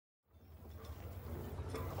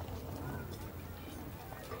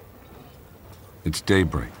It's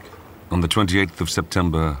daybreak on the 28th of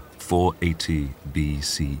September, 480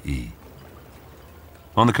 BCE.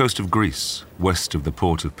 On the coast of Greece, west of the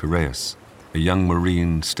port of Piraeus, a young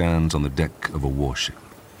marine stands on the deck of a warship.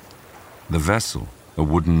 The vessel, a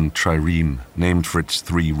wooden trireme named for its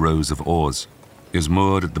 3 rows of oars, is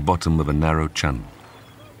moored at the bottom of a narrow channel.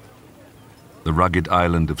 The rugged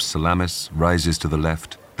island of Salamis rises to the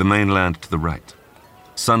left, the mainland to the right.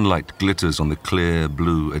 Sunlight glitters on the clear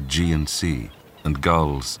blue Aegean Sea, and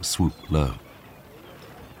gulls swoop low.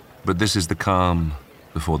 But this is the calm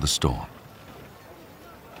before the storm.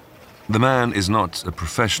 The man is not a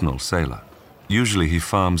professional sailor. Usually he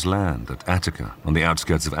farms land at Attica on the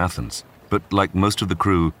outskirts of Athens, but like most of the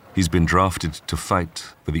crew, he's been drafted to fight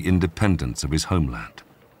for the independence of his homeland.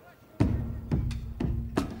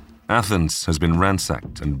 Athens has been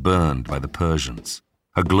ransacked and burned by the Persians,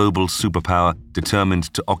 a global superpower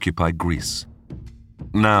determined to occupy Greece.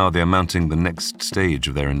 Now they're mounting the next stage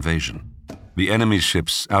of their invasion. The enemy's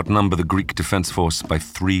ships outnumber the Greek defense force by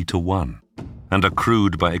 3-1 and are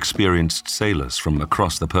crewed by experienced sailors from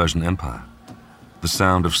across the Persian Empire. The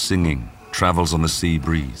sound of singing travels on the sea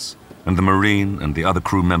breeze, and the marine and the other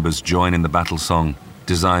crew members join in the battle song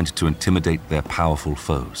designed to intimidate their powerful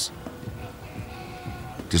foes.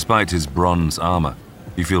 Despite his bronze armor,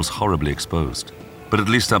 he feels horribly exposed, but at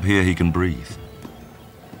least up here he can breathe.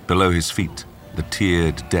 Below his feet, the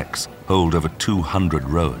tiered decks hold over 200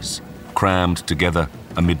 rowers, crammed together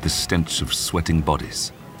amid the stench of sweating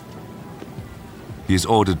bodies. He is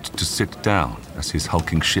ordered to sit down as his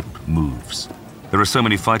hulking ship moves. There are so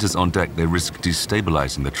many fighters on deck they risk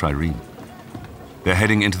destabilizing the trireme. They're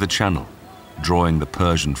heading into the channel, drawing the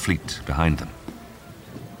Persian fleet behind them.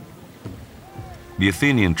 The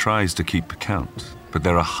Athenian tries to keep count, but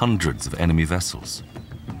there are hundreds of enemy vessels.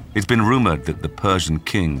 It's been rumored that the Persian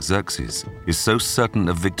king, Xerxes, is so certain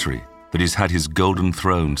of victory that he's had his golden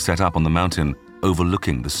throne set up on the mountain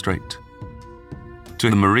overlooking the strait. To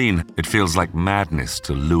the marine, it feels like madness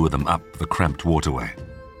to lure them up the cramped waterway.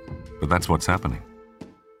 But that's what's happening.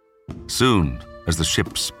 Soon, as the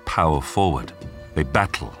ships power forward, they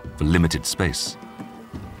battle for limited space.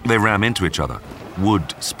 They ram into each other,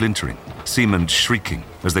 wood splintering, seamen shrieking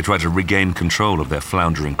as they try to regain control of their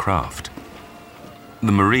floundering craft.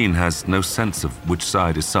 The marine has no sense of which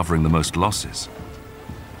side is suffering the most losses.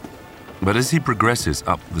 But as he progresses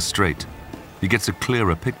up the strait, he gets a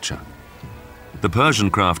clearer picture. The Persian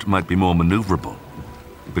craft might be more maneuverable,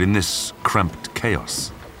 but in this cramped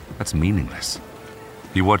chaos, that's meaningless.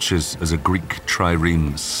 He watches as a Greek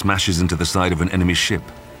trireme smashes into the side of an enemy ship,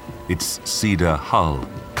 its cedar hull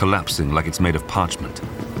collapsing like it's made of parchment.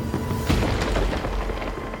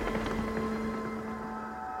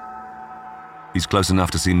 He's close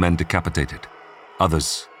enough to see men decapitated,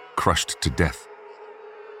 others crushed to death.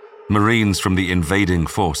 Marines from the invading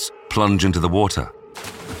force plunge into the water.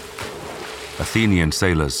 Athenian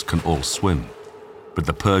sailors can all swim, but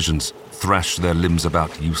the Persians thrash their limbs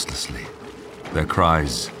about uselessly. Their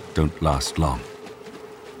cries don't last long.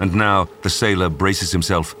 And now the sailor braces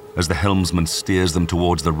himself as the helmsman steers them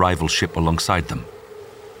towards the rival ship alongside them.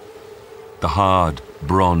 The hard,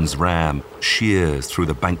 bronze ram shears through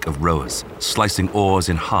the bank of rowers, slicing oars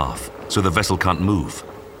in half so the vessel can't move.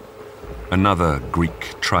 Another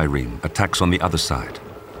Greek trireme attacks on the other side.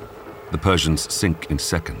 The Persians sink in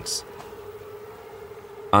seconds.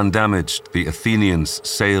 Undamaged, the Athenians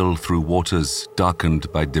sail through waters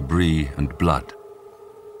darkened by debris and blood.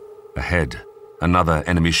 Ahead, another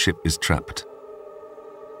enemy ship is trapped.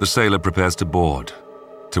 The sailor prepares to board,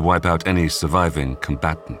 to wipe out any surviving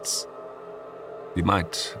combatants. He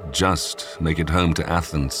might just make it home to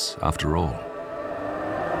Athens after all.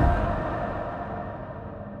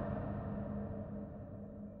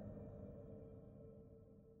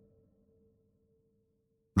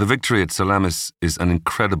 The victory at Salamis is an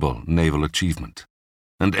incredible naval achievement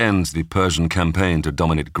and ends the Persian campaign to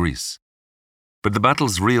dominate Greece. But the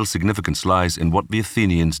battle's real significance lies in what the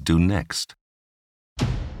Athenians do next.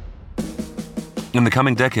 In the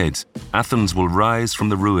coming decades, Athens will rise from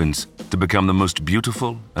the ruins to become the most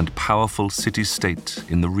beautiful and powerful city-state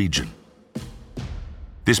in the region.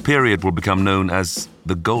 This period will become known as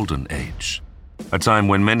the Golden Age, a time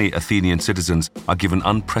when many Athenian citizens are given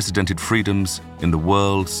unprecedented freedoms in the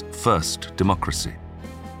world's first democracy.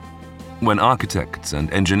 When architects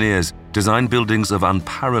and engineers design buildings of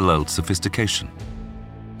unparalleled sophistication,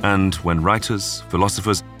 and when writers,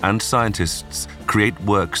 philosophers, and scientists create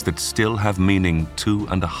works that still have meaning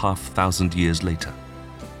 2,500 years later.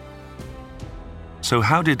 So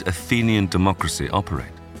how did Athenian democracy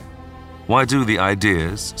operate? Why do the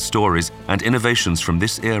ideas, stories, and innovations from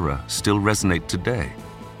this era still resonate today?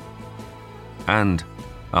 And,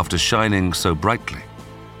 after shining so brightly,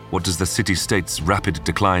 what does the city-state's rapid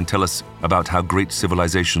decline tell us about how great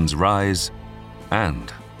civilizations rise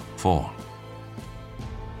and fall?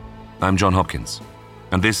 I'm John Hopkins,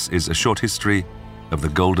 and this is a short history of the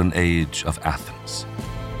Golden Age of Athens.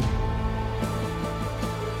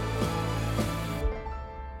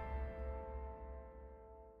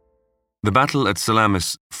 The battle at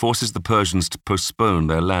Salamis forces the Persians to postpone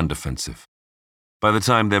their land offensive. By the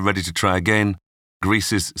time they're ready to try again,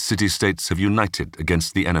 Greece's city-states have united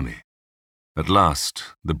against the enemy. At last,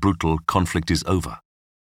 the brutal conflict is over.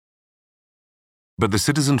 But the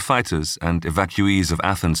citizen fighters and evacuees of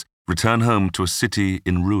Athens return home to a city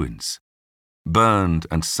in ruins, burned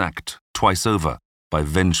and sacked twice over by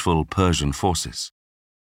vengeful Persian forces.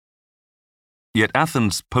 Yet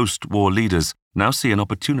Athens' post-war leaders now see an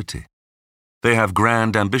opportunity. They have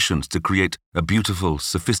grand ambitions to create a beautiful,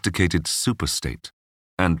 sophisticated superstate,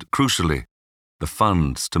 and, crucially, the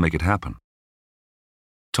funds to make it happen.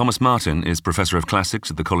 Thomas Martin is Professor of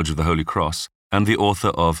Classics at the College of the Holy Cross and the author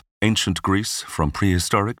of Ancient Greece from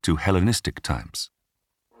Prehistoric to Hellenistic Times.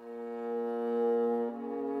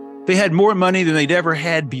 They had more money than they'd ever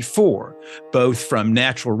had before, both from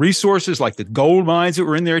natural resources like the gold mines that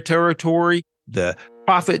were in their territory, the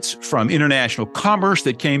profits from international commerce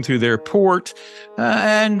that came through their port,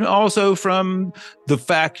 and also from the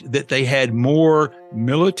fact that they had more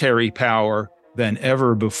military power than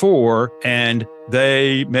ever before, and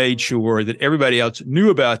they made sure that everybody else knew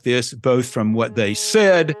about this, both from what they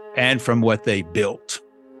said and from what they built.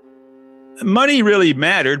 Money really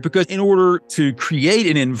mattered because in order to create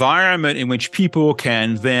an environment in which people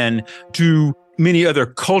can then do many other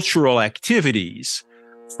cultural activities,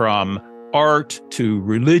 from art to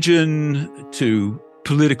religion to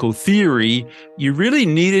political theory, you really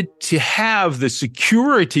needed to have the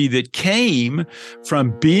security that came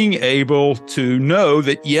from being able to know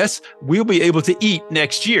that, yes, we'll be able to eat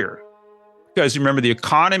next year. Because remember, the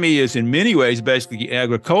economy is in many ways basically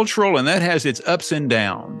agricultural, and that has its ups and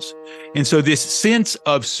downs. And so this sense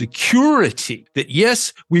of security that,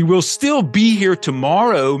 yes, we will still be here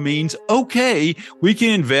tomorrow means, okay, we can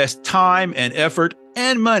invest time and effort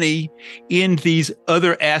and money in these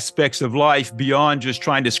other aspects of life beyond just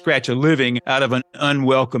trying to scratch a living out of an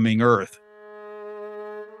unwelcoming earth.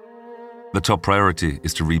 The top priority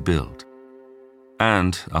is to rebuild.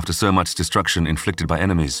 And, after so much destruction inflicted by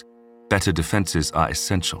enemies, better defenses are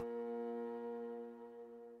essential.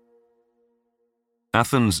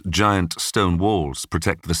 Athens' giant stone walls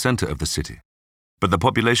protect the center of the city, but the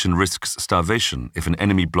population risks starvation if an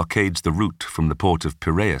enemy blockades the route from the port of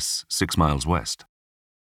Piraeus 6 miles west.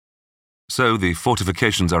 So the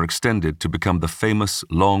fortifications are extended to become the famous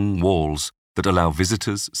long walls that allow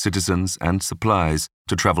visitors, citizens, and supplies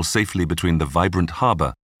to travel safely between the vibrant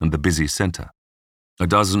harbor and the busy center. A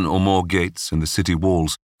dozen or more gates in the city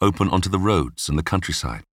walls open onto the roads and the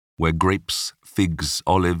countryside, where grapes, figs,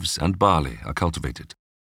 olives, and barley are cultivated.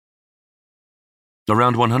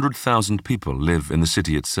 Around 100,000 people live in the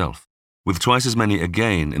city itself, with twice as many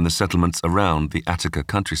again in the settlements around the Attica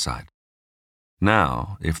countryside.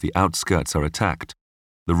 Now, if the outskirts are attacked,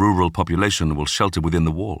 the rural population will shelter within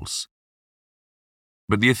the walls.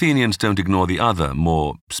 But the Athenians don't ignore the other,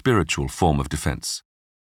 more spiritual form of defense,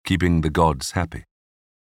 keeping the gods happy.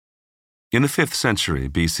 In the 5th century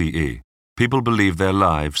BCE, people believe their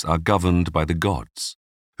lives are governed by the gods,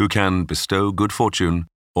 who can bestow good fortune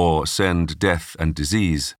or send death and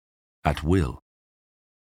disease at will.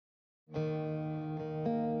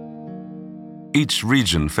 Each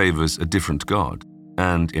region favors a different god,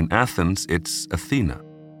 and in Athens it's Athena,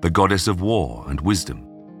 the goddess of war and wisdom.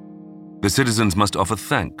 The citizens must offer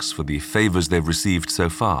thanks for the favors they've received so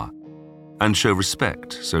far, and show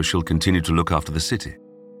respect so she'll continue to look after the city.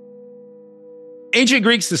 Ancient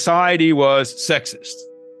Greek society was sexist,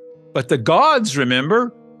 but the gods,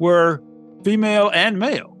 remember, were female and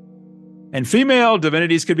male. And female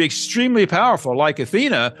divinities could be extremely powerful, like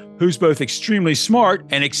Athena, who's both extremely smart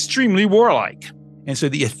and extremely warlike. And so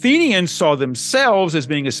the Athenians saw themselves as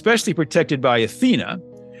being especially protected by Athena,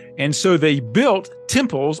 and so they built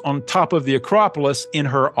temples on top of the Acropolis in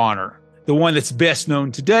her honor. The one that's best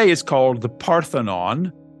known today is called the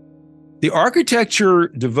Parthenon. The architecture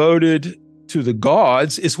devoted to the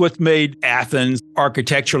gods is what made Athens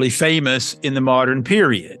architecturally famous in the modern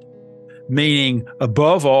period. Meaning,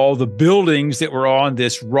 above all, the buildings that were on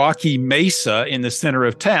this rocky mesa in the center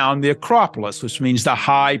of town, the Acropolis, which means the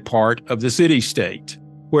high part of the city-state,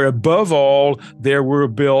 where above all, there were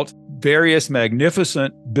built various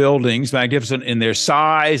magnificent buildings, magnificent in their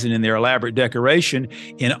size and in their elaborate decoration,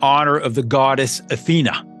 in honor of the goddess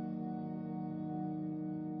Athena.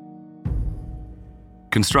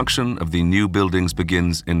 Construction of the new buildings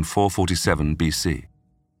begins in 447 BC.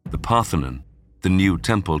 The Parthenon, the new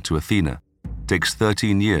temple to Athena, takes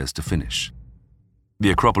 13 years to finish.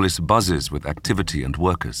 The Acropolis buzzes with activity and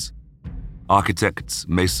workers. Architects,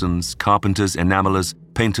 masons, carpenters, enamelers,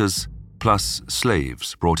 painters, plus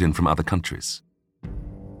slaves brought in from other countries.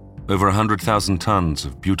 Over 100,000 tons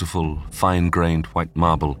of beautiful, fine-grained white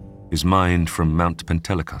marble is mined from Mount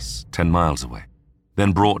Pentelicus, 10 miles away,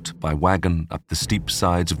 then brought by wagon up the steep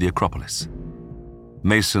sides of the Acropolis.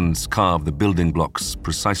 Masons carve the building blocks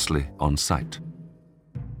precisely on site.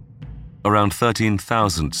 Around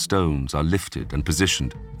 13,000 stones are lifted and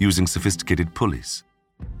positioned using sophisticated pulleys.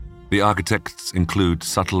 The architects include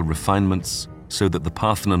subtle refinements so that the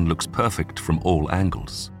Parthenon looks perfect from all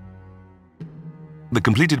angles. The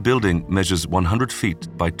completed building measures 100 feet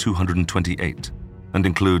by 228 and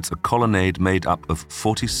includes a colonnade made up of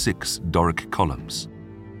 46 Doric columns.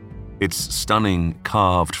 Its stunning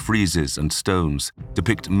carved friezes and stones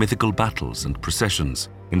depict mythical battles and processions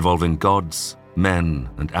involving gods, men,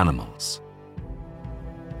 and animals.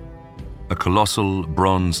 A colossal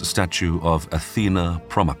bronze statue of Athena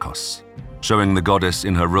Promachos, showing the goddess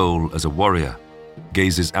in her role as a warrior,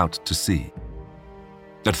 gazes out to sea.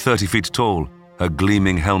 At 30 feet tall, her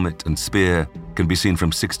gleaming helmet and spear can be seen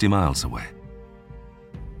from 60 miles away.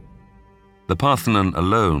 The Parthenon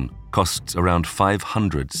alone costs around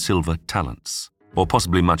 500 silver talents, or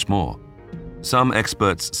possibly much more. Some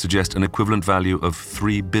experts suggest an equivalent value of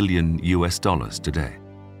 $3 billion today.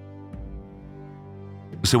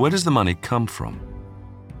 So where does the money come from?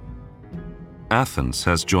 Athens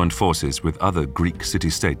has joined forces with other Greek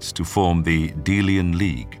city-states to form the Delian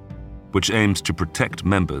League, which aims to protect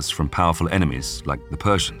members from powerful enemies like the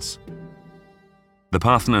Persians. The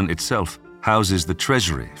Parthenon itself houses the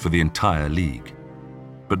treasury for the entire league.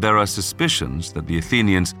 But there are suspicions that the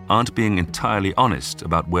Athenians aren't being entirely honest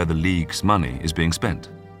about where the league's money is being spent.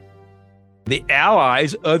 The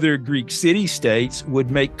allies, other Greek city-states, would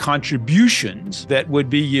make contributions that would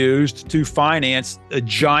be used to finance a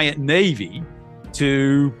giant navy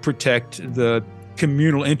to protect the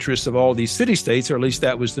communal interests of all these city-states, or at least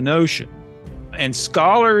that was the notion. And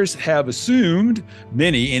scholars have assumed,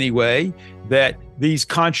 many anyway, that these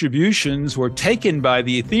contributions were taken by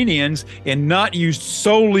the Athenians and not used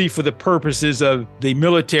solely for the purposes of the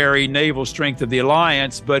military naval strength of the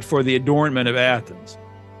alliance, but for the adornment of Athens.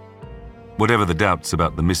 Whatever the doubts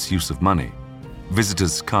about the misuse of money,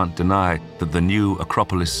 visitors can't deny that the new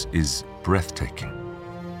Acropolis is breathtaking.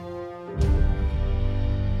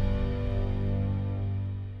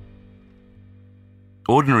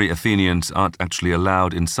 Ordinary Athenians aren't actually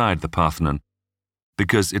allowed inside the Parthenon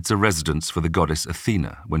because it's a residence for the goddess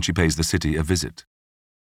Athena when she pays the city a visit.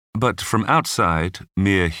 But from outside,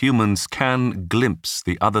 mere humans can glimpse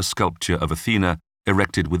the other sculpture of Athena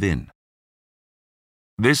erected within.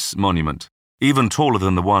 This monument, even taller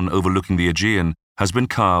than the one overlooking the Aegean, has been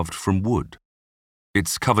carved from wood.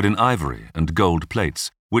 It's covered in ivory and gold plates,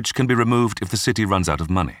 which can be removed if the city runs out of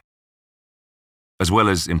money. As well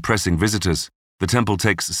as impressing visitors, the temple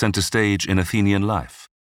takes center stage in Athenian life,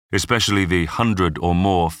 especially the 100 or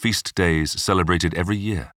more feast days celebrated every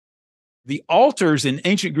year. The altars in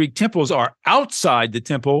ancient Greek temples are outside the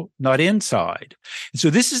temple, not inside. And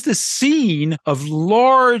so this is the scene of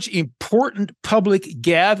large, important public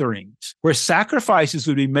gatherings where sacrifices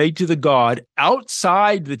would be made to the god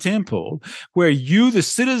outside the temple, where you, the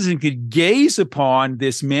citizen, could gaze upon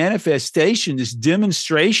this manifestation, this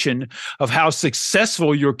demonstration of how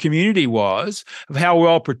successful your community was, of how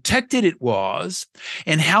well protected it was,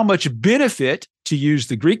 and how much benefit, to use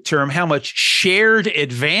the Greek term, how much shared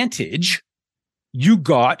advantage you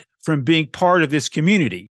got from being part of this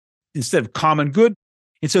community instead of common good.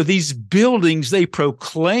 And so these buildings, they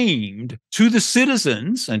proclaimed to the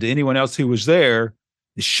citizens and to anyone else who was there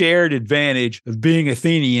the shared advantage of being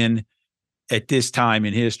Athenian at this time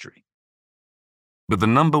in history. But the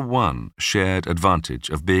number one shared advantage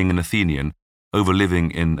of being an Athenian over living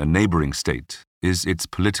in a neighboring state is its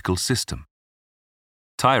political system.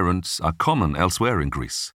 Tyrants are common elsewhere in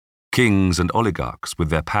Greece, kings and oligarchs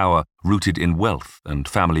with their power rooted in wealth and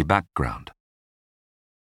family background.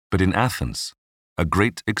 But in Athens, a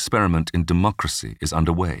great experiment in democracy is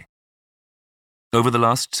underway. Over the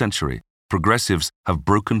last century, progressives have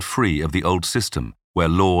broken free of the old system where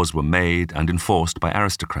laws were made and enforced by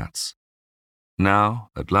aristocrats. Now,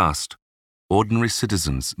 at last, ordinary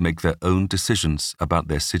citizens make their own decisions about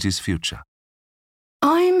their city's future.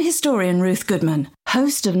 I'm historian Ruth Goodman,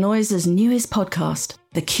 host of Noise's newest podcast,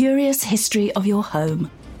 The Curious History of Your Home.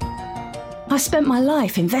 I've spent my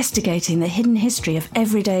life investigating the hidden history of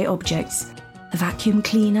everyday objects, the vacuum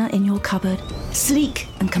cleaner in your cupboard, sleek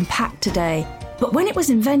and compact today. But when it was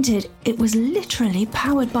invented, it was literally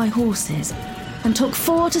powered by horses and took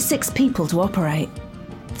 4 to 6 people to operate.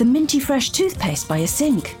 The minty fresh toothpaste by your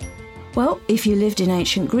sink. Well, if you lived in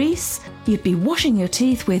ancient Greece, you'd be washing your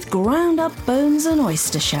teeth with ground-up bones and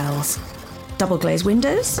oyster shells. Double-glazed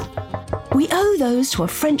windows? We owe those to a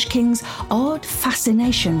French king's odd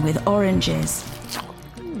fascination with oranges.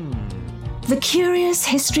 The Curious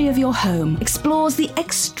History of Your Home explores the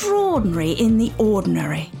extraordinary in the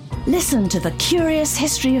ordinary. Listen to The Curious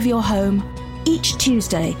History of Your Home each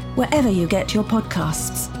Tuesday, wherever you get your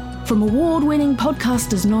podcasts. From award-winning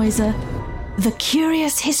podcasters Noiser, The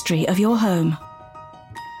Curious History of Your Home.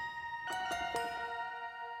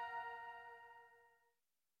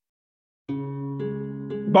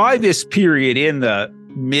 By this period in the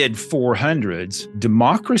mid-400s,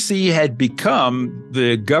 democracy had become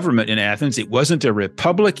the government in Athens. It wasn't a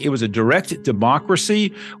republic. It was a direct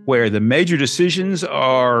democracy where the major decisions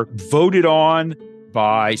are voted on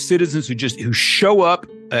by citizens who show up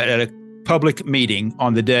at a public meeting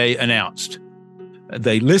on the day announced.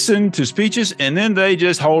 They listen to speeches and then they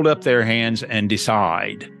just hold up their hands and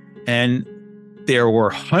decide. And there were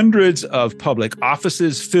hundreds of public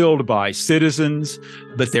offices filled by citizens,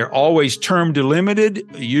 but they're always term delimited,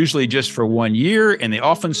 usually just for 1 year, and they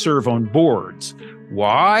often serve on boards.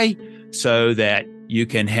 Why? So that you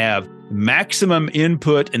can have maximum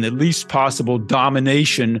input and the least possible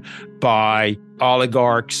domination by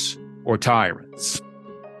oligarchs or tyrants.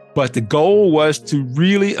 But the goal was to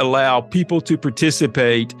really allow people to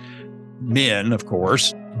participate, men, of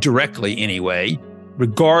course, directly anyway,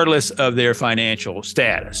 regardless of their financial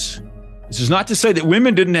status. This is not to say that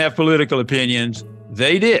women didn't have political opinions.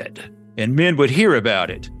 They did, and men would hear about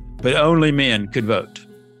it, but only men could vote.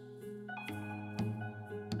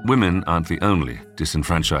 Women aren't the only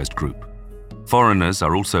disenfranchised group. Foreigners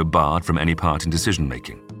are also barred from any part in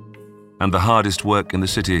decision-making. And the hardest work in the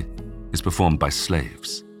city is performed by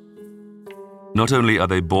slaves. Not only are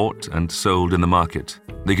they bought and sold in the market,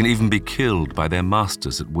 they can even be killed by their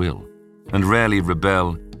masters at will, and rarely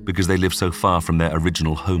rebel because they live so far from their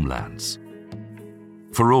original homelands.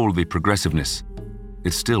 For all the progressiveness,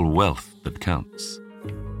 it's still wealth that counts.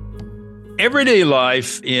 Everyday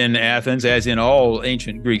life in Athens, as in all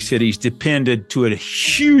ancient Greek cities, depended to a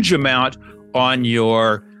huge amount on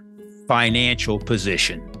your financial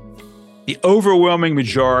position. The overwhelming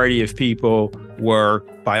majority of people were,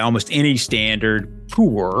 by almost any standard,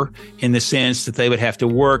 poor in the sense that they would have to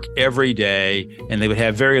work every day and they would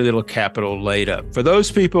have very little capital laid up. For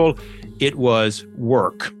those people, it was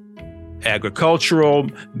work, agricultural,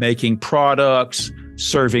 making products,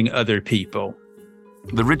 serving other people.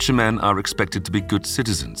 The richer men are expected to be good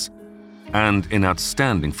citizens and in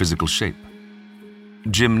outstanding physical shape.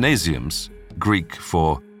 Gymnasiums, Greek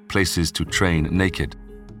for places to train naked,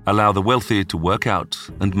 allow the wealthy to work out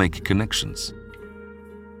and make connections.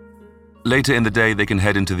 Later in the day, they can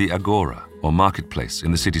head into the agora, or marketplace,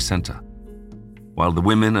 in the city center. While the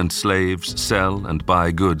women and slaves sell and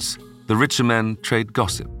buy goods, the richer men trade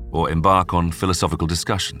gossip or embark on philosophical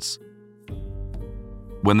discussions.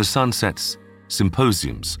 When the sun sets,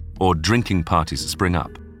 symposiums or drinking parties spring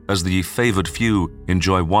up, as the favored few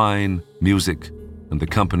enjoy wine, music, and the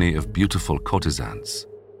company of beautiful courtesans.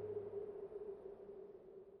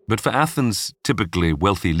 But for Athens' typically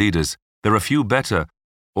wealthy leaders, there are few better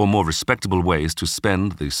or more respectable ways to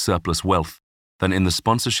spend the surplus wealth than in the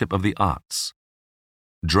sponsorship of the arts.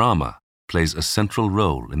 Drama plays a central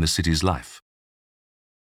role in the city's life.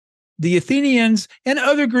 The Athenians and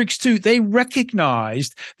other Greeks too, they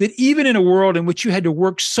recognized that even in a world in which you had to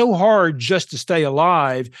work so hard just to stay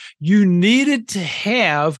alive, you needed to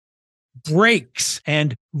have breaks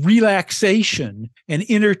and relaxation and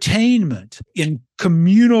entertainment in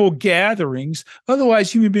communal gatherings.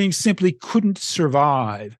 Otherwise, human beings simply couldn't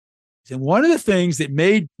survive. And one of the things that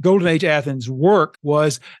made Golden Age Athens work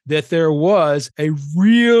was that there was a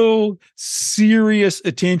real serious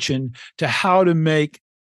attention to how to make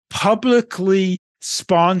publicly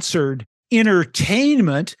sponsored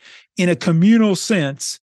entertainment in a communal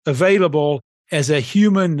sense available as a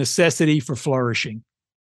human necessity for flourishing.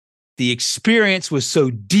 The experience was so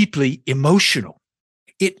deeply emotional.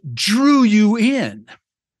 It drew you in.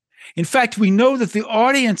 In fact, we know that the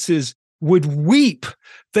audiences would weep,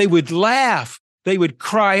 they would laugh, they would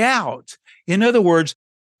cry out. In other words,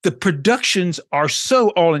 the productions are so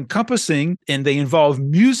all-encompassing, and they involve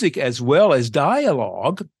music as well as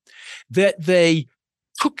dialogue, that they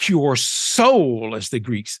took your soul, as the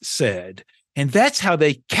Greeks said, and that's how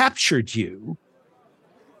they captured you.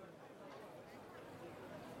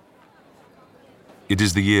 It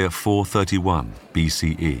is the year 431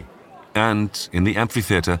 BCE, and in the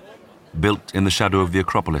amphitheatre, built in the shadow of the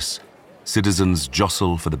Acropolis, citizens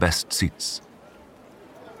jostle for the best seats.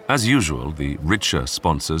 As usual, the richer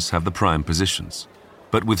sponsors have the prime positions,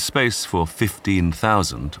 but with space for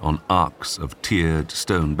 15,000 on arcs of tiered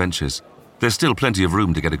stone benches, there's still plenty of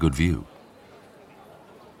room to get a good view.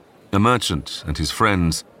 A merchant and his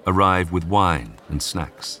friends arrive with wine and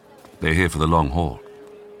snacks. They're here for the long haul.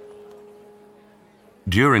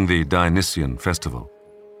 During the Dionysian festival,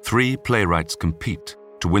 3 playwrights compete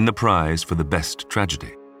to win the prize for the best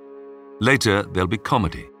tragedy. Later, there'll be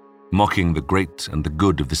comedy, mocking the great and the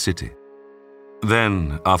good of the city.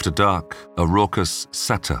 Then, after dark, a raucous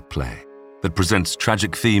satyr play that presents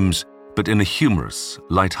tragic themes, but in a humorous,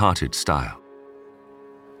 light-hearted style.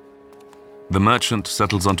 The merchant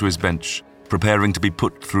settles onto his bench, preparing to be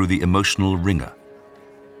put through the emotional ringer.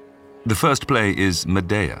 The first play is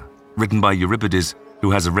Medea, written by Euripides, who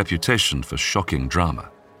has a reputation for shocking drama.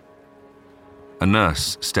 A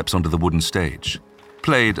nurse steps onto the wooden stage,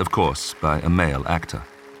 played, of course, by a male actor.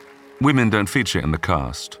 Women don't feature in the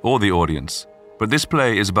cast or the audience, but this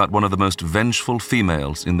play is about one of the most vengeful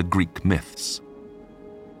females in the Greek myths.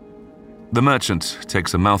 The merchant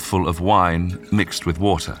takes a mouthful of wine mixed with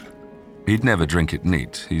water. He'd never drink it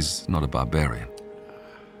neat, he's not a barbarian.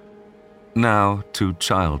 Now 2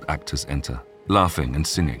 child actors enter, laughing and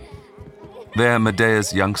singing. They're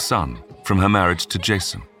Medea's young son from her marriage to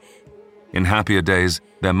Jason. In happier days,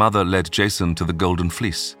 their mother led Jason to the Golden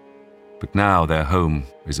Fleece, but now their home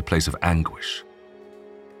is a place of anguish.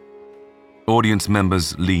 Audience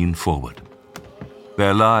members lean forward.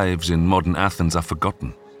 Their lives in modern Athens are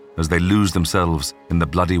forgotten as they lose themselves in the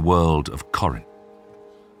bloody world of Corinth.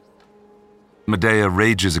 Medea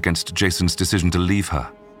rages against Jason's decision to leave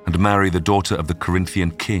her and marry the daughter of the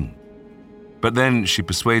Corinthian king. But then she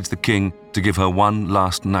persuades the king to give her one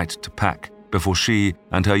last night to pack before she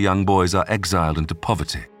and her young boys are exiled into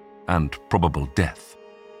poverty and probable death.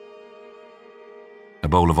 A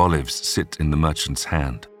bowl of olives sit in the merchant's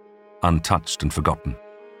hand, untouched and forgotten.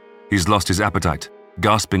 He's lost his appetite,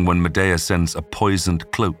 gasping when Medea sends a poisoned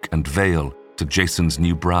cloak and veil to Jason's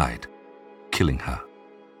new bride, killing her.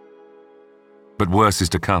 But worse is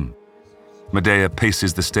to come. Medea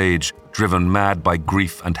paces the stage, driven mad by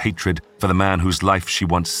grief and hatred for the man whose life she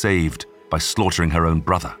once saved by slaughtering her own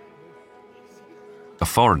brother. A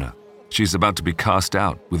foreigner, she's about to be cast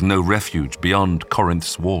out with no refuge beyond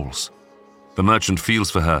Corinth's walls. The merchant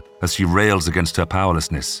feels for her as she rails against her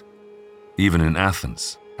powerlessness. Even in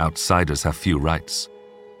Athens, outsiders have few rights.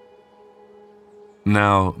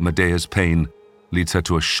 Now Medea's pain leads her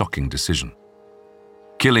to a shocking decision.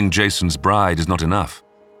 Killing Jason's bride is not enough.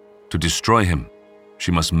 To destroy him,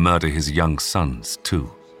 she must murder his young sons too.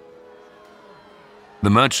 The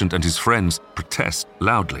merchant and his friends protest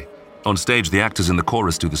loudly. On stage, the actors in the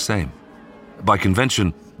chorus do the same. By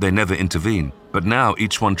convention, they never intervene, but now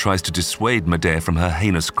each one tries to dissuade Medea from her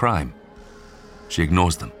heinous crime. She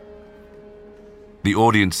ignores them. The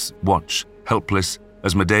audience watch, helpless,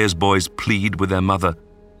 as Medea's boys plead with their mother,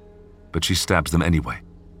 but she stabs them anyway,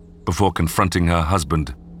 before confronting her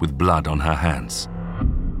husband with blood on her hands.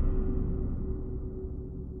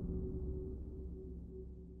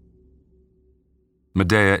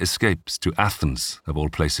 Medea escapes to Athens, of all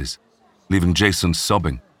places, leaving Jason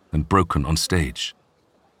sobbing and broken on stage.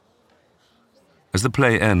 As the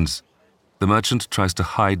play ends, the merchant tries to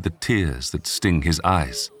hide the tears that sting his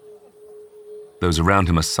eyes. Those around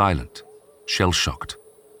him are silent, shell-shocked.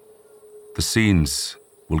 The scenes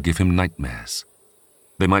will give him nightmares.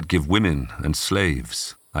 They might give women and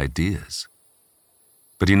slaves ideas.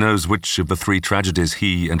 But he knows which of the 3 tragedies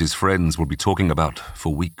he and his friends will be talking about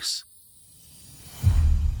for weeks.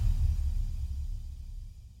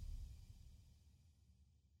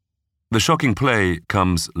 The shocking play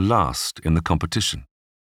comes last in the competition.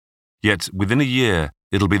 Yet within a year,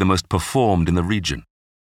 it'll be the most performed in the region.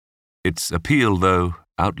 Its appeal, though,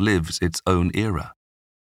 outlives its own era.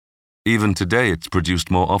 Even today, it's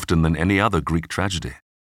produced more often than any other Greek tragedy.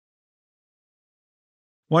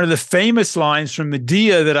 One of the famous lines from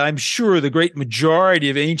Medea that I'm sure the great majority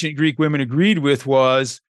of ancient Greek women agreed with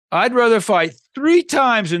was, "I'd rather fight 3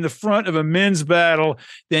 times in the front of a men's battle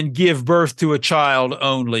than give birth to a child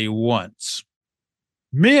only once."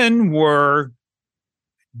 Men were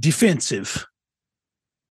defensive.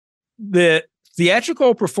 The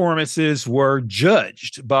theatrical performances were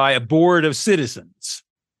judged by a board of citizens.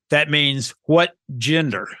 That means what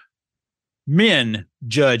gender? Men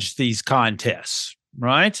judged these contests,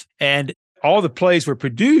 right? And all the plays were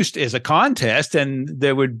produced as a contest, and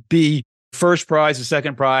there would be first prize, a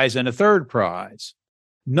second prize, and a third prize.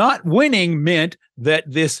 Not winning meant that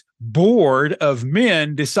this board of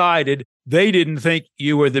men decided they didn't think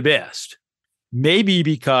you were the best. Maybe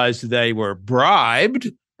because they were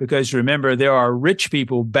bribed, because remember, there are rich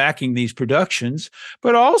people backing these productions,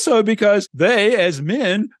 but also because they, as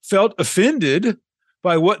men, felt offended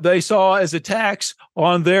by what they saw as attacks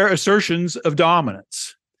on their assertions of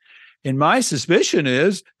dominance. And my suspicion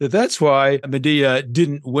is that that's why Medea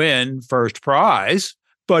didn't win first prize,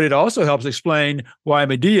 but it also helps explain why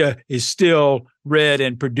Medea is still read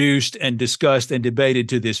and produced and discussed and debated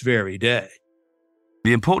to this very day.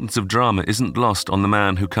 The importance of drama isn't lost on the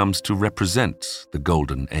man who comes to represent the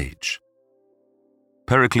Golden Age.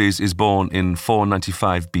 Pericles is born in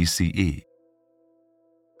 495 BCE,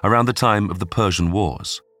 around the time of the Persian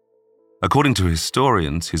Wars. According to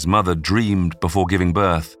historians, his mother dreamed before giving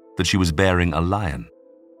birth that she was bearing a lion.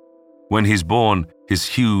 When he's born, his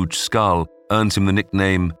huge skull earns him the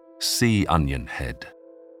nickname Sea Onion Head.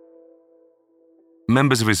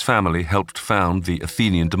 Members of his family helped found the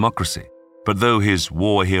Athenian democracy, but though his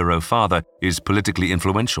war hero father is politically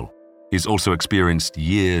influential, he's also experienced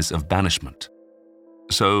years of banishment.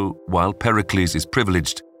 So, while Pericles is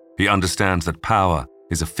privileged, he understands that power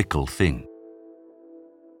is a fickle thing.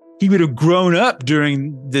 He would have grown up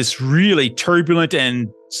during this really turbulent and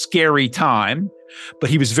scary time, but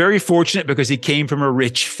he was very fortunate because he came from a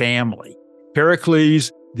rich family.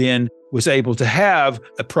 Pericles then was able to have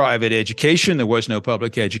a private education. There was no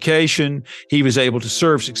public education. He was able to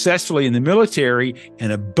serve successfully in the military.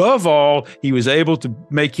 And above all, he was able to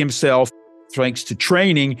make himself, thanks to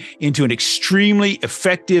training, into an extremely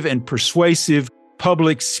effective and persuasive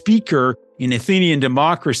public speaker in Athenian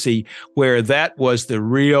democracy, where that was the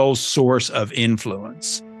real source of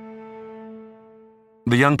influence.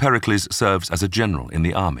 The young Pericles serves as a general in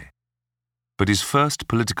the army, but his first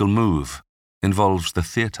political move involves the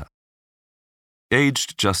theatre.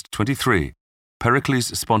 Aged just 23, Pericles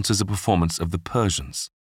sponsors a performance of The Persians,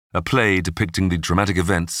 a play depicting the dramatic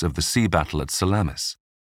events of the sea battle at Salamis.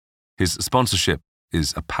 His sponsorship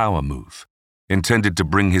is a power move, intended to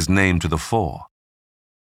bring his name to the fore.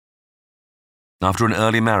 After an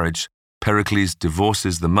early marriage, Pericles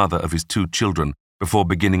divorces the mother of his 2 children before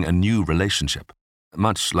beginning a new relationship,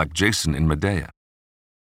 much like Jason in Medea.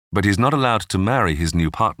 But he's not allowed to marry his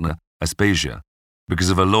new partner, Aspasia, because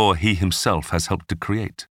of a law he himself has helped to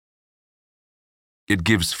create. It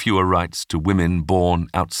gives fewer rights to women born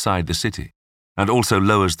outside the city, and also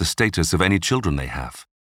lowers the status of any children they have.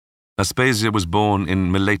 Aspasia was born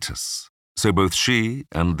in Miletus, so both she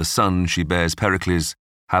and the son she bears Pericles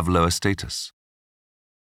have lower status.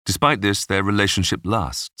 Despite this, their relationship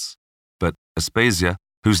lasts, but Aspasia,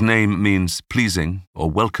 whose name means pleasing or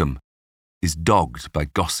welcome, is dogged by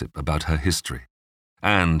gossip about her history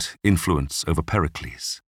and influence over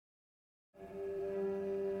Pericles.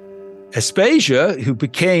 Aspasia, who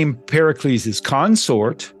became Pericles'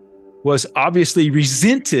 consort, was obviously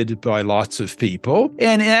resented by lots of people.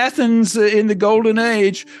 And Athens in the Golden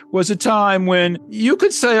Age was a time when you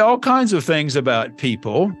could say all kinds of things about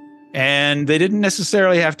people, and they didn't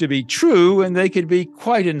necessarily have to be true, and they could be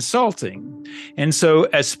quite insulting. And so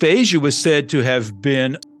Aspasia was said to have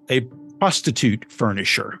been a prostitute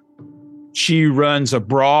furnisher. She runs a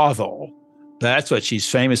brothel. That's what she's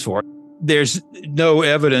famous for. There's no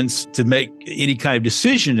evidence to make any kind of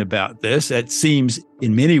decision about this. That seems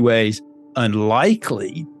in many ways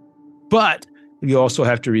unlikely. But you also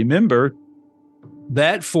have to remember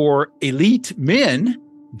that for elite men,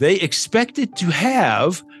 they expected to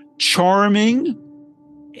have charming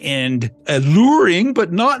and alluring,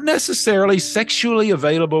 but not necessarily sexually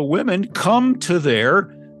available women come to their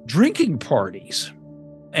drinking parties.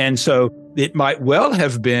 And so it might well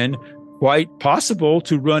have been quite possible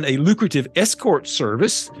to run a lucrative escort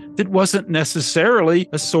service that wasn't necessarily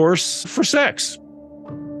a source for sex.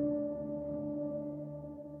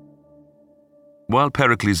 While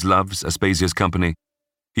Pericles loves Aspasia's company,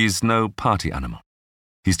 he's no party animal.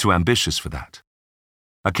 He's too ambitious for that.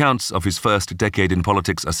 Accounts of his first decade in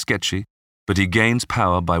politics are sketchy, but he gains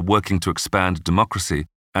power by working to expand democracy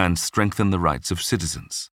and strengthen the rights of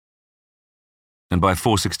citizens. And by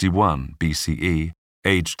 461 BCE,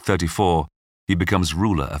 aged 34, he becomes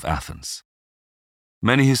ruler of Athens.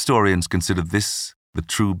 Many historians consider this the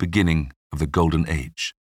true beginning of the Golden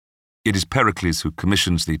Age. It is Pericles who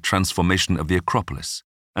commissions the transformation of the Acropolis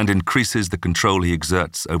and increases the control he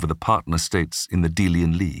exerts over the partner states in the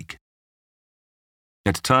Delian League.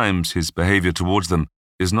 At times, his behavior towards them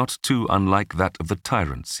is not too unlike that of the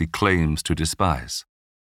tyrants he claims to despise.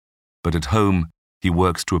 But at home, he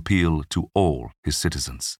works to appeal to all his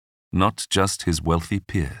citizens, not just his wealthy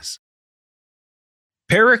peers.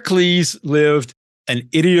 Pericles lived an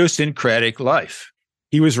idiosyncratic life.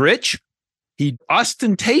 He was rich. He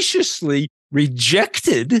ostentatiously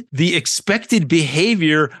rejected the expected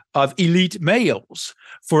behavior of elite males.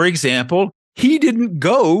 For example, he didn't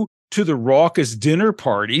go to the raucous dinner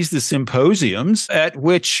parties, the symposiums at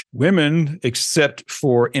which women, except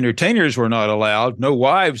for entertainers, were not allowed. No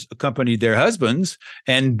wives accompanied their husbands,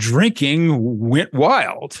 and drinking went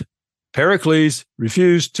wild. Pericles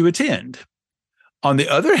refused to attend. On the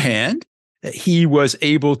other hand, he was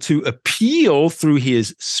able to appeal through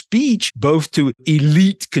his speech both to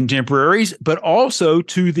elite contemporaries, but also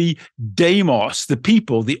to the demos, the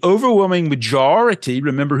people, the overwhelming majority,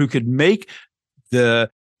 remember, who could make the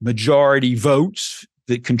majority votes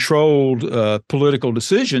that controlled political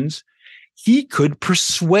decisions. He could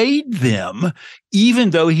persuade them, even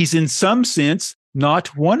though he's in some sense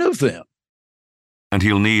not one of them. And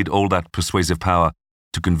he'll need all that persuasive power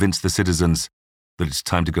to convince the citizens that it's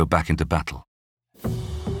time to go back into battle.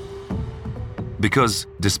 Because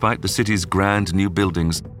despite the city's grand new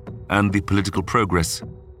buildings and the political progress,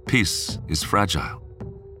 peace is fragile.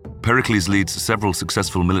 Pericles leads several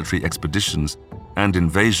successful military expeditions and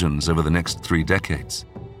invasions over the next 3 decades,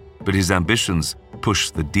 but his ambitions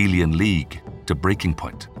push the Delian League to breaking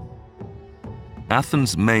point.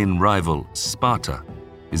 Athens' main rival, Sparta,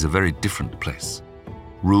 is a very different place,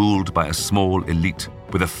 ruled by a small elite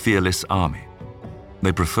with a fearless army.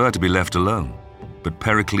 They prefer to be left alone, but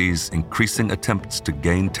Pericles' increasing attempts to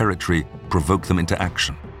gain territory provoke them into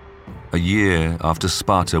action. A year after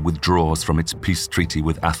Sparta withdraws from its peace treaty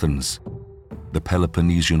with Athens, the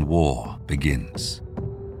Peloponnesian War begins.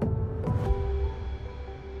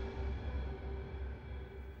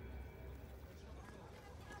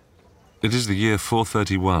 It is the year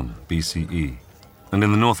 431 BCE, and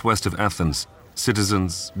in the northwest of Athens,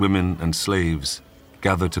 citizens, women, and slaves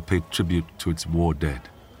gather to pay tribute to its war dead.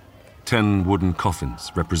 10 wooden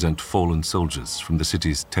coffins represent fallen soldiers from the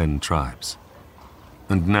city's 10 tribes.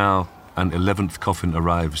 And now, an 11th coffin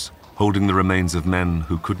arrives, holding the remains of men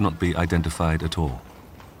who could not be identified at all.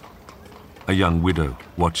 A young widow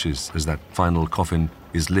watches as that final coffin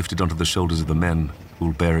is lifted onto the shoulders of the men who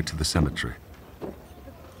will bear it to the cemetery.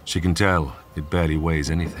 She can tell it barely weighs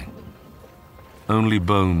anything. Only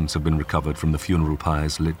bones have been recovered from the funeral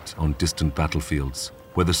pyres lit on distant battlefields,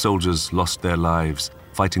 where the soldiers lost their lives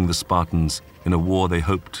fighting the Spartans in a war they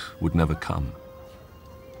hoped would never come.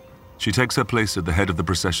 She takes her place at the head of the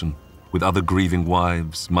procession with other grieving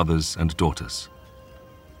wives, mothers, and daughters.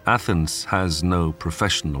 Athens has no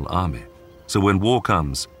professional army, so when war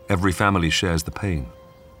comes, every family shares the pain.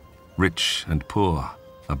 Rich and poor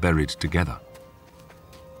are buried together.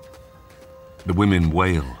 The women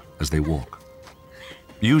wail as they walk.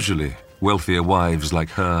 Usually, wealthier wives like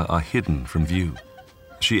her are hidden from view.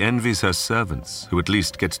 She envies her servants, who at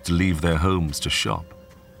least get to leave their homes to shop.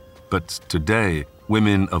 But today,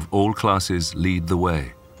 women of all classes lead the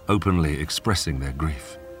way, openly expressing their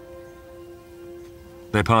grief.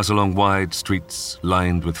 They pass along wide streets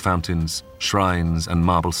lined with fountains, shrines, and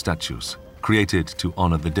marble statues, created to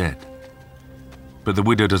honor the dead. But the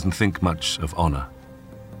widow doesn't think much of honor.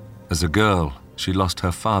 As a girl, she lost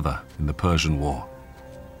her father in the Persian War.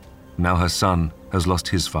 Now her son has lost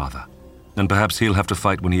his father, and perhaps he'll have to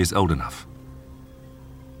fight when he is old enough.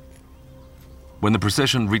 When the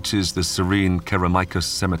procession reaches the serene Kerameikos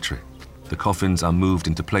cemetery, the coffins are moved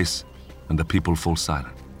into place and the people fall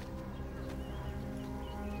silent.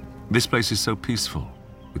 This place is so peaceful,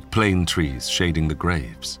 with plane trees shading the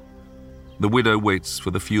graves. The widow waits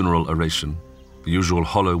for the funeral oration, the usual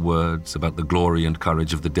hollow words about the glory and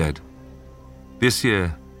courage of the dead. This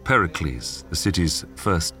year, Pericles, the city's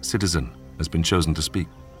first citizen, has been chosen to speak.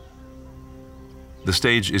 The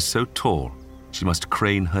stage is so tall, she must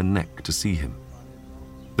crane her neck to see him.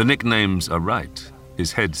 The nicknames are right.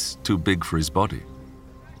 His head's too big for his body.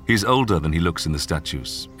 He's older than he looks in the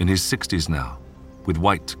statues, in his 60s now, with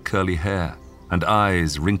white curly hair and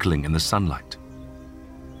eyes wrinkling in the sunlight.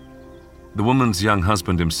 The woman's young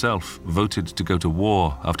husband himself voted to go to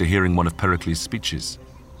war after hearing one of Pericles' speeches.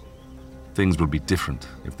 Things would be different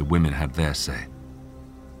if the women had their say.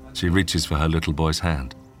 She reaches for her little boy's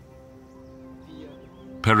hand.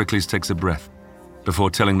 Pericles takes a breath before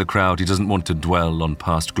telling the crowd he doesn't want to dwell on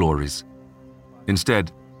past glories.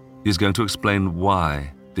 Instead, he's going to explain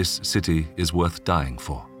why this city is worth dying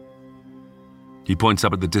for. He points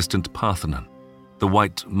up at the distant Parthenon, the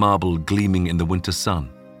white marble gleaming in the winter sun.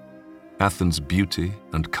 Athens' beauty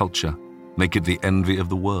and culture make it the envy of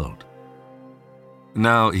the world.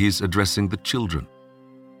 Now he's addressing the children,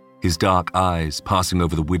 his dark eyes passing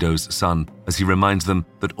over the widow's son as he reminds them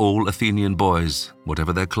that all Athenian boys,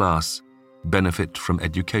 whatever their class, benefit from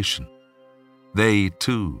education. They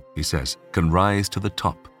too, he says, can rise to the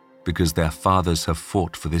top because their fathers have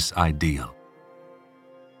fought for this ideal.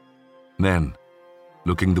 Then,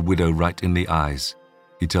 looking the widow right in the eyes,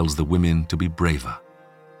 he tells the women to be braver,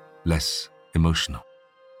 less emotional.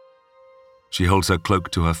 She holds her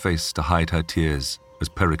cloak to her face to hide her tears as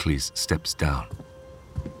Pericles steps down.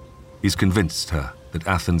 He's convinced her that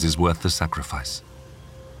Athens is worth the sacrifice.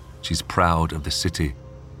 She's proud of the city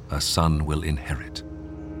her son will inherit.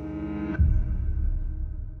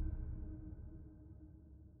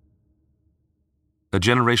 A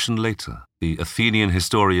generation later, the Athenian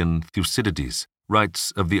historian Thucydides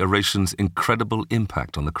writes of the oration's incredible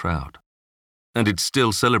impact on the crowd. And it's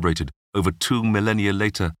still celebrated over 2 millennia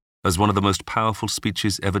later as one of the most powerful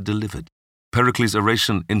speeches ever delivered. Pericles'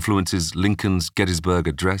 oration influences Lincoln's Gettysburg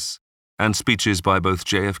Address and speeches by both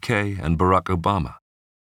JFK and Barack Obama.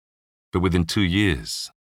 But within 2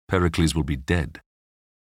 years, Pericles will be dead.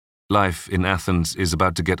 Life in Athens is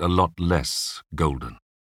about to get a lot less golden.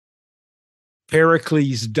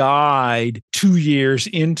 Pericles died 2 years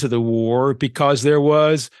into the war because there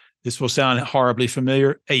was, this will sound horribly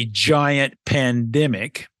familiar, a giant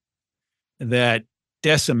pandemic that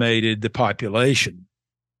decimated the population.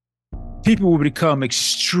 People would become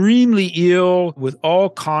extremely ill with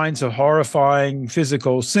all kinds of horrifying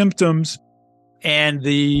physical symptoms, and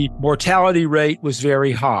the mortality rate was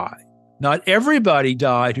very high. Not everybody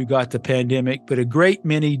died who got the pandemic, but a great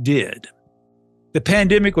many did. The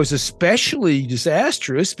pandemic was especially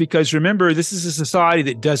disastrous because, remember, this is a society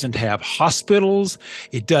that doesn't have hospitals,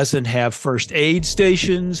 it doesn't have first aid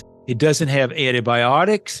stations, it doesn't have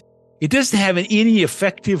antibiotics, it doesn't have any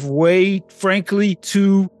effective way, frankly,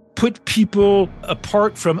 to put people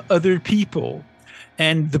apart from other people.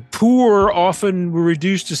 And the poor often were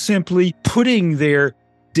reduced to simply putting their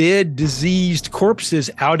dead, diseased corpses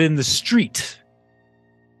out in the street.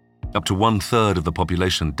 Up to 1/3 of the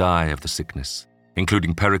population die of the sickness,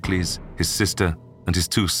 including Pericles, his sister, and his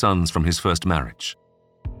 2 sons from his first marriage.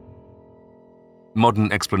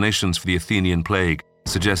 Modern explanations for the Athenian plague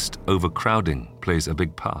suggest overcrowding plays a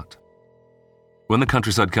big part. When the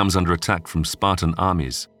countryside comes under attack from Spartan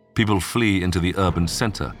armies, people flee into the urban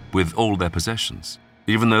center with all their possessions,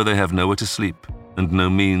 even though they have nowhere to sleep and no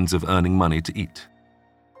means of earning money to eat.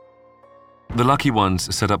 The lucky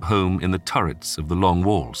ones set up home in the turrets of the long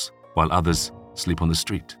walls, while others sleep on the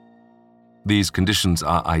street. These conditions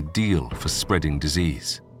are ideal for spreading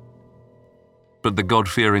disease. But the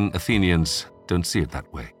God-fearing Athenians don't see it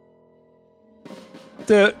that way.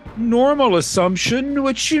 The normal assumption,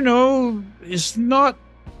 which, is not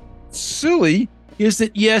silly, is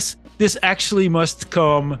that, yes, this actually must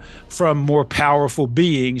come from more powerful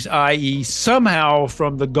beings, i.e., somehow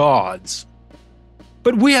from the gods.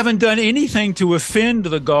 But we haven't done anything to offend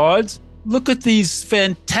the gods. Look at these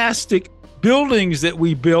fantastic buildings that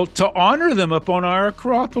we built to honor them upon our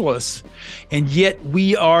Acropolis. And yet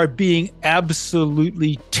we are being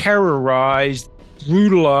absolutely terrorized,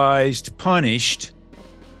 brutalized, punished.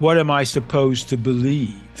 What am I supposed to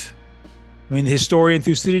believe? I mean, the historian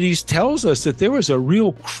Thucydides tells us that there was a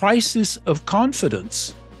real crisis of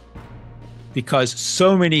confidence because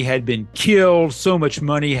so many had been killed, so much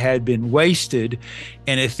money had been wasted,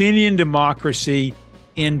 and Athenian democracy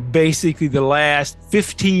in basically the last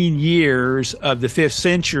 15 years of the 5th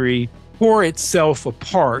century tore itself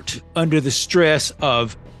apart under the stress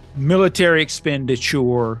of military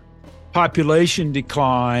expenditure, population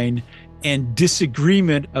decline, and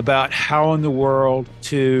disagreement about how in the world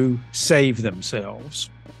to save themselves.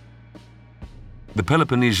 The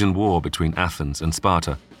Peloponnesian War between Athens and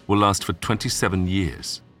Sparta will last for 27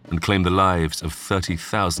 years and claim the lives of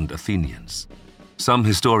 30,000 Athenians. Some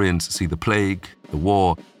historians see the plague, the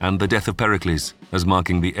war, and the death of Pericles as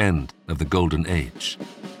marking the end of the Golden Age.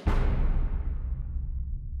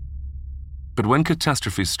 But when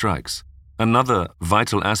catastrophe strikes, another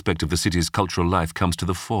vital aspect of the city's cultural life comes to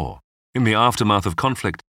the fore. In the aftermath of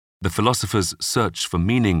conflict, the philosopher's search for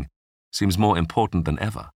meaning seems more important than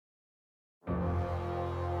ever.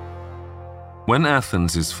 When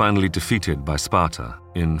Athens is finally defeated by Sparta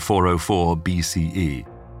in 404 BCE,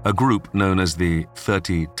 a group known as the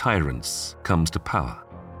 30 Tyrants comes to power.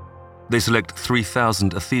 They select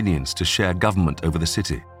 3,000 Athenians to share government over the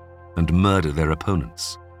city and murder their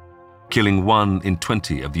opponents, killing 1 in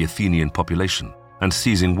 20 of the Athenian population and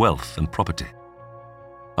seizing wealth and property.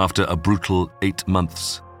 After a brutal 8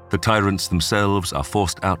 months, the tyrants themselves are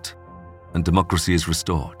forced out and democracy is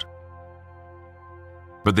restored.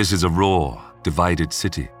 But this is a raw, divided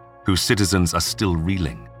city whose citizens are still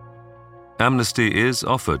reeling. Amnesty is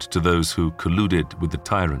offered to those who colluded with the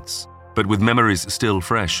tyrants, but with memories still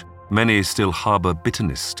fresh, many still harbor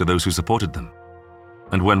bitterness to those who supported them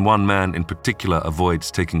And when one man in particular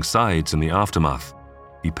avoids taking sides in the aftermath,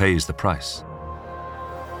 he pays the price.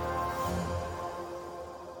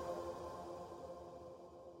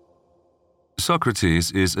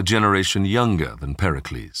 Socrates is a generation younger than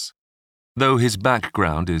Pericles. Though his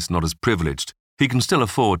background is not as privileged, he can still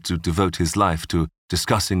afford to devote his life to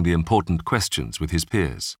discussing the important questions with his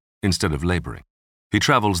peers, instead of laboring. He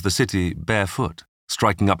travels the city barefoot,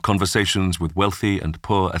 striking up conversations with wealthy and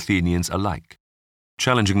poor Athenians alike,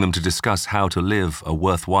 challenging them to discuss how to live a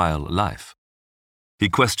worthwhile life. He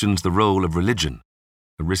questions the role of religion,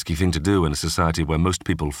 a risky thing to do in a society where most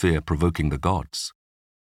people fear provoking the gods.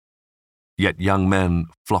 Yet young men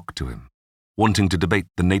flock to him, wanting to debate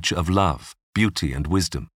the nature of love, beauty, and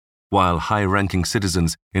wisdom, while high-ranking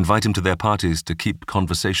citizens invite him to their parties to keep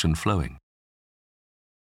conversation flowing.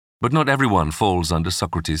 But not everyone falls under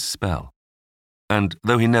Socrates' spell. And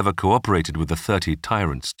though he never cooperated with the 30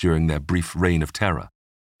 tyrants during their brief reign of terror,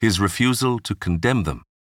 his refusal to condemn them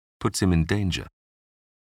puts him in danger.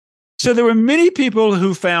 So there were many people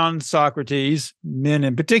who found Socrates, men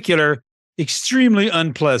in particular, extremely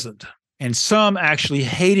unpleasant. And some actually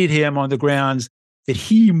hated him on the grounds that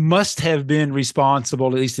he must have been responsible,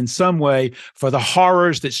 at least in some way, for the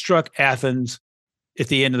horrors that struck Athens at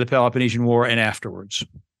the end of the Peloponnesian War and afterwards.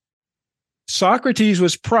 Socrates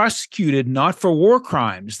was prosecuted not for war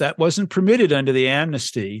crimes, that wasn't permitted under the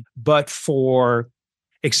amnesty, but for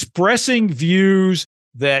expressing views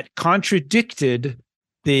that contradicted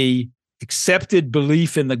the accepted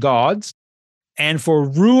belief in the gods, and for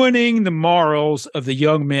ruining the morals of the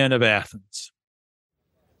young men of Athens.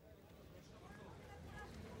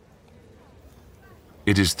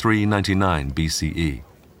 It is 399 BCE,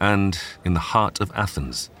 and in the heart of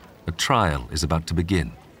Athens, a trial is about to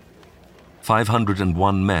begin.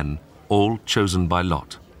 501 men, all chosen by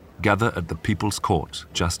lot, gather at the people's court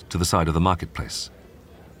just to the side of the marketplace.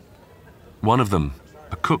 One of them,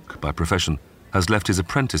 a cook by profession, has left his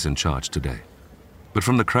apprentice in charge today. But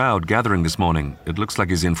from the crowd gathering this morning, it looks like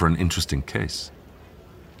he's in for an interesting case.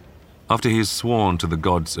 After he is sworn to the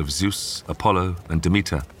gods of Zeus, Apollo, and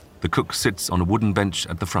Demeter, the cook sits on a wooden bench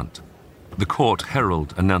at the front. The court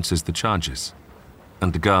herald announces the charges,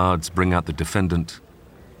 and the guards bring out the defendant,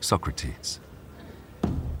 Socrates.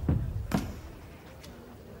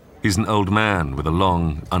 He's an old man with a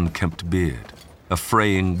long, unkempt beard, a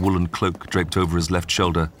fraying woolen cloak draped over his left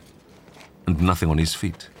shoulder, and nothing on his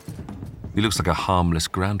feet. He looks like a harmless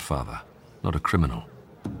grandfather, not a criminal.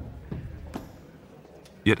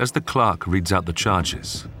 Yet as the clerk reads out the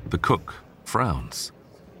charges, the cook frowns.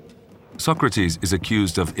 Socrates is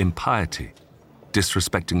accused of impiety,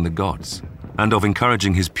 disrespecting the gods, and of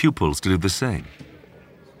encouraging his pupils to do the same.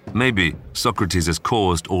 Maybe Socrates has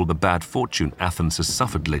caused all the bad fortune Athens has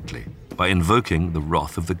suffered lately by invoking the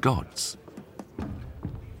wrath of the gods.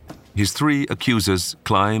 His 3 accusers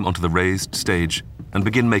climb onto the raised stage and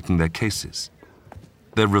begin making their cases.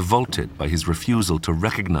 They're revolted by his refusal to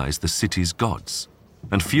recognize the city's gods,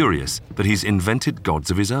 and furious that he's invented gods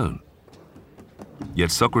of his own.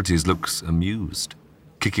 Yet Socrates looks amused,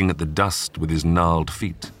 kicking at the dust with his gnarled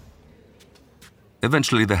feet.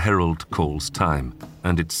 Eventually the herald calls time,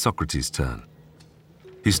 and it's Socrates' turn.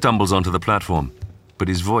 He stumbles onto the platform, but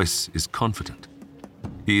his voice is confident.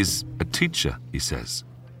 He is a teacher, he says,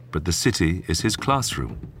 but the city is his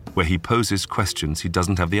classroom, where he poses questions he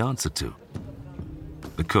doesn't have the answer to.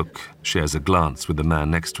 The cook shares a glance with the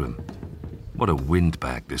man next to him. What a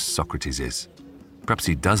windbag this Socrates is. Perhaps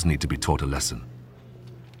he does need to be taught a lesson.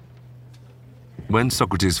 When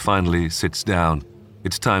Socrates finally sits down,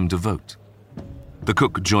 it's time to vote. The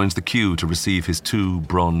cook joins the queue to receive his 2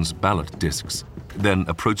 bronze ballot discs, then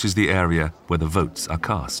approaches the area where the votes are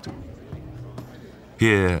cast.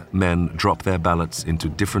 Here, men drop their ballots into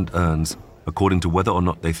different urns according to whether or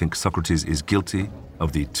not they think Socrates is guilty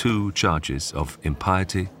of the 2 charges of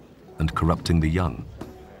impiety and corrupting the young.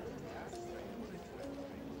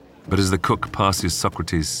 But as the cook passes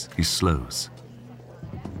Socrates, he slows.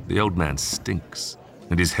 The old man stinks,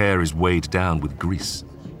 and his hair is weighed down with grease.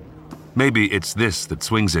 Maybe it's this that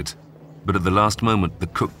swings it, but at the last moment, the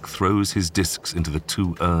cook throws his discs into the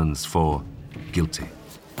 2 urns for guilty.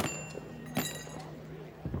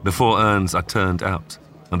 The 4 urns are turned out,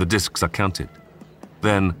 and the discs are counted.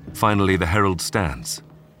 Then, finally, the herald stands.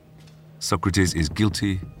 Socrates is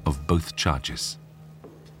guilty of both charges.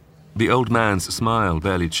 The old man's smile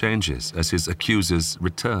barely changes as his accusers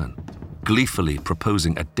return, gleefully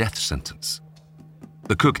proposing a death sentence.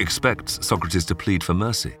 The cook expects Socrates to plead for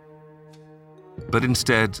mercy. But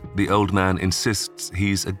instead, the old man insists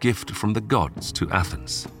he's a gift from the gods to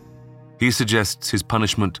Athens. He suggests his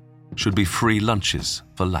punishment should be free lunches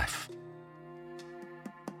for life.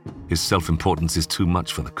 his self-importance is too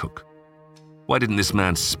much for the cook. Why didn't this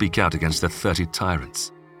man speak out against the 30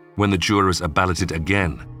 tyrants? When the jurors are balloted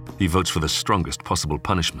again, he votes for the strongest possible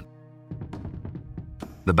punishment.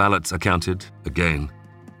 The ballots are counted again,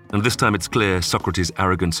 and this time it's clear Socrates'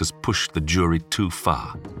 arrogance has pushed the jury too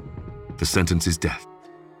far. The sentence is death.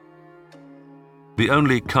 The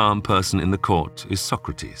only calm person in the court is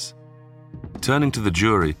Socrates. Turning to the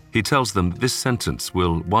jury, he tells them this sentence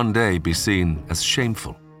will one day be seen as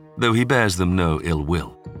shameful, though he bears them no ill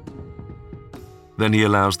will. Then he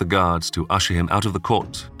allows the guards to usher him out of the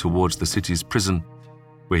court towards the city's prison,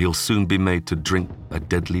 where he'll soon be made to drink a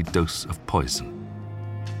deadly dose of poison.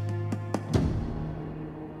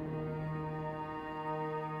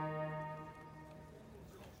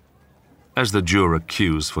 As the juror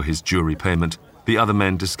queues for his jury payment, the other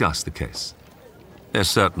men discuss the case. They're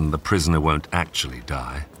certain the prisoner won't actually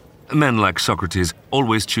die. Men like Socrates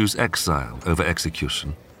always choose exile over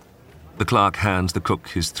execution. The clerk hands the cook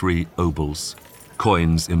his 3 obols,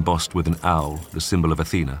 coins embossed with an owl, the symbol of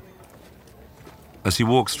Athena. As he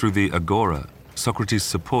walks through the agora, Socrates'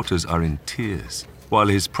 supporters are in tears, while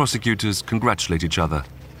his prosecutors congratulate each other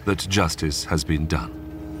that justice has been done.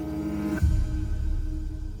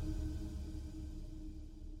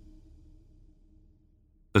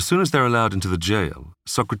 As soon as they're allowed into the jail,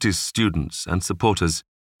 Socrates' students and supporters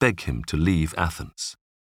beg him to leave Athens.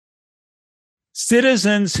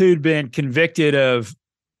 Citizens who'd been convicted of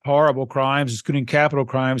horrible crimes, including capital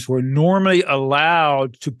crimes, were normally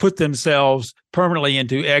allowed to put themselves permanently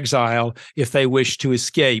into exile if they wished to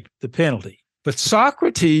escape the penalty. But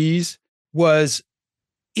Socrates was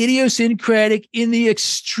idiosyncratic in the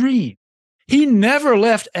extreme. He never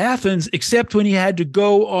left Athens except when he had to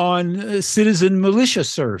go on citizen militia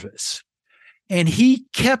service. And he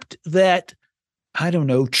kept that,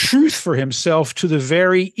 truth for himself to the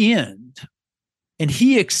very end. And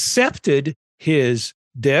he accepted his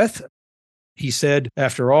death. He said,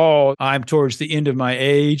 after all, I'm towards the end of my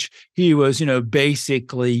age. He was,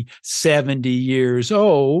 basically 70 years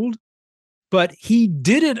old. But he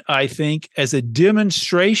did it, I think, as a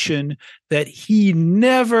demonstration that he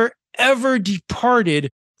never, ever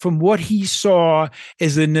departed from what he saw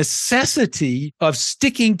as the necessity of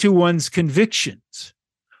sticking to one's convictions.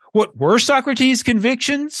 What were Socrates'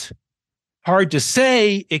 convictions? Hard to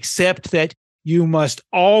say, except that you must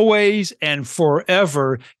always and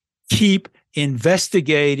forever keep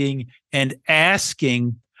investigating and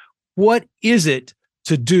asking, what is it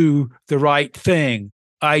to do the right thing?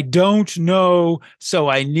 I don't know, so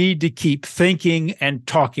I need to keep thinking and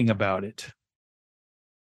talking about it.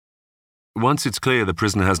 Once it's clear the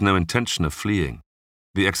prisoner has no intention of fleeing,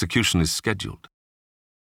 the execution is scheduled.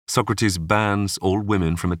 Socrates bans all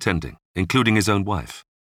women from attending, including his own wife.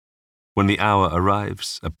 When the hour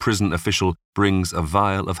arrives, a prison official brings a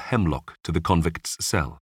vial of hemlock to the convict's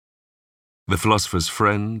cell. The philosopher's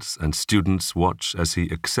friends and students watch as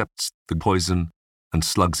he accepts the poison and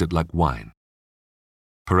slugs it like wine.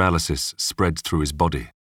 Paralysis spreads through his body,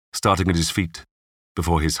 starting at his feet,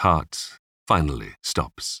 before his heart finally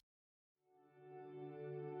stops.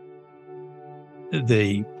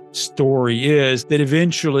 The story is that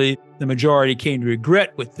eventually the majority came to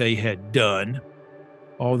regret what they had done.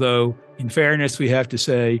 Although, in fairness, we have to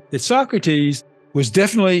say that Socrates was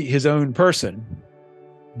definitely his own person,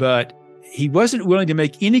 but he wasn't willing to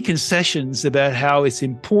make any concessions about how it's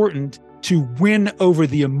important to win over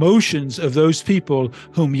the emotions of those people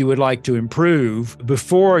whom you would like to improve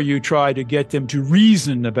before you try to get them to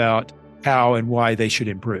reason about how and why they should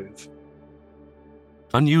improve.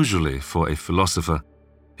 Unusually for a philosopher,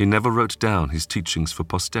 he never wrote down his teachings for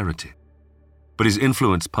posterity. But his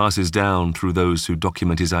influence passes down through those who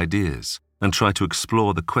document his ideas and try to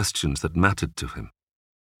explore the questions that mattered to him.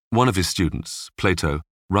 One of his students, Plato,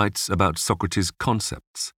 writes about Socrates'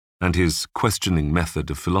 concepts and his questioning method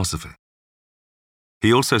of philosophy.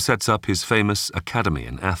 He also sets up his famous academy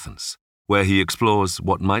in Athens, where he explores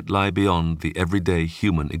what might lie beyond the everyday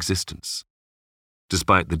human existence.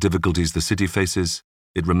 Despite the difficulties the city faces,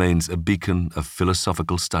 it remains a beacon of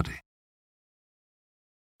philosophical study.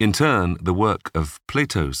 In turn, the work of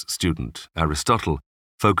Plato's student, Aristotle,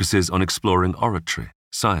 focuses on exploring oratory,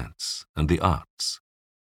 science, and the arts.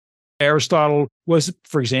 Aristotle was,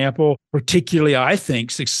 for example, particularly, I think,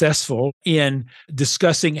 successful in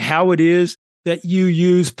discussing how it is that you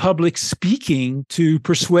use public speaking to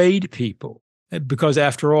persuade people. Because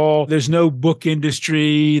after all, there's no book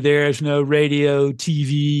industry, there's no radio,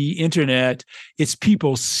 TV, internet. It's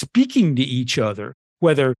people speaking to each other,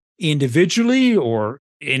 whether individually or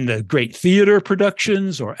in the great theater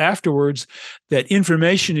productions or afterwards, that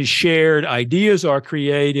information is shared, ideas are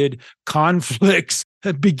created, conflicts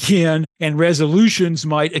begin and resolutions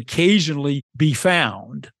might occasionally be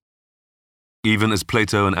found. Even as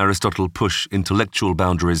Plato and Aristotle push intellectual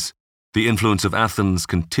boundaries, the influence of Athens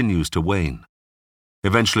continues to wane.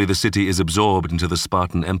 Eventually, the city is absorbed into the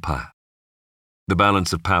Spartan Empire. The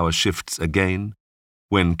balance of power shifts again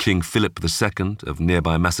when King Philip II of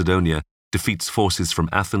nearby Macedonia defeats forces from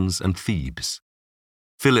Athens and Thebes.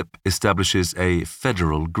 Philip establishes a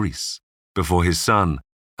federal Greece before his son,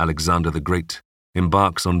 Alexander the Great,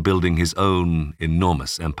 embarks on building his own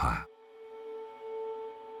enormous empire.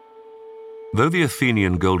 Though the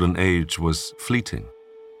Athenian Golden Age was fleeting,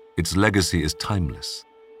 its legacy is timeless.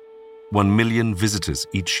 1 million visitors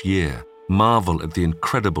each year marvel at the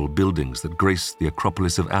incredible buildings that grace the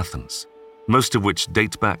Acropolis of Athens, most of which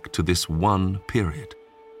date back to this one period.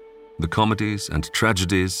 The comedies and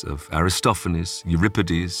tragedies of Aristophanes,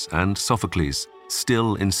 Euripides, and Sophocles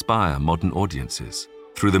still inspire modern audiences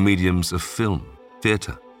through the mediums of film,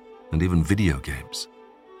 theater, and even video games.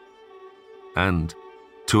 And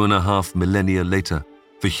 2.5 millennia later,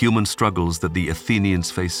 the human struggles that the Athenians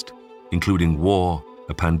faced, including war,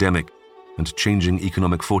 a pandemic, and changing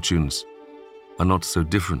economic fortunes, are not so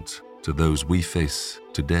different to those we face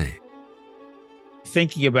today.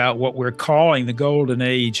 Thinking about what we're calling the Golden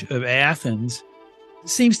Age of Athens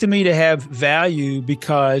seems to me to have value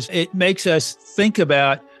because it makes us think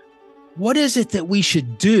about what is it that we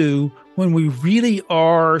should do when we really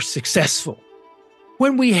are successful,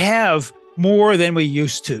 when we have more than we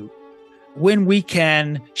used to, when we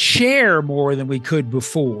can share more than we could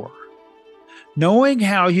before. Knowing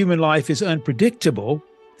how human life is unpredictable,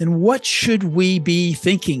 then what should we be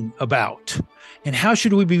thinking about? And how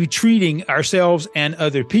should we be treating ourselves and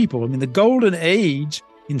other people? I mean, the Golden Age,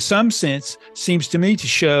 in some sense, seems to me to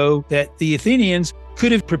show that the Athenians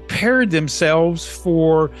could have prepared themselves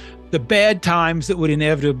for the bad times that would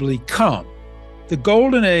inevitably come. The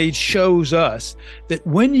Golden Age shows us that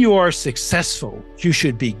when you are successful, you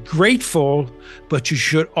should be grateful, but you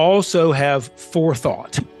should also have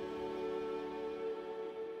forethought.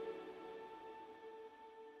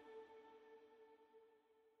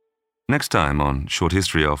 Next time on Short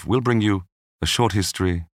History Of, we'll bring you a short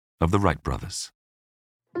history of the Wright brothers.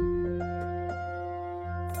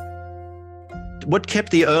 What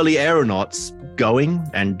kept the early aeronauts going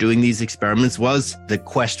and doing these experiments was the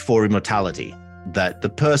quest for immortality. That the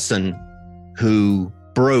person who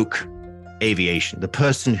broke aviation, the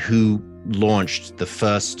person who launched the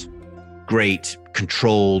first great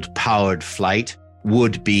controlled, powered flight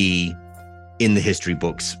would be in the history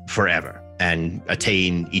books forever and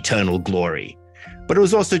attain eternal glory. But it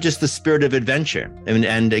was also just the spirit of adventure.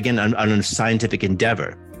 And again, on a scientific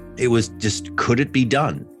endeavor. It was just, could it be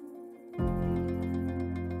done?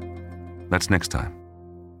 That's next time.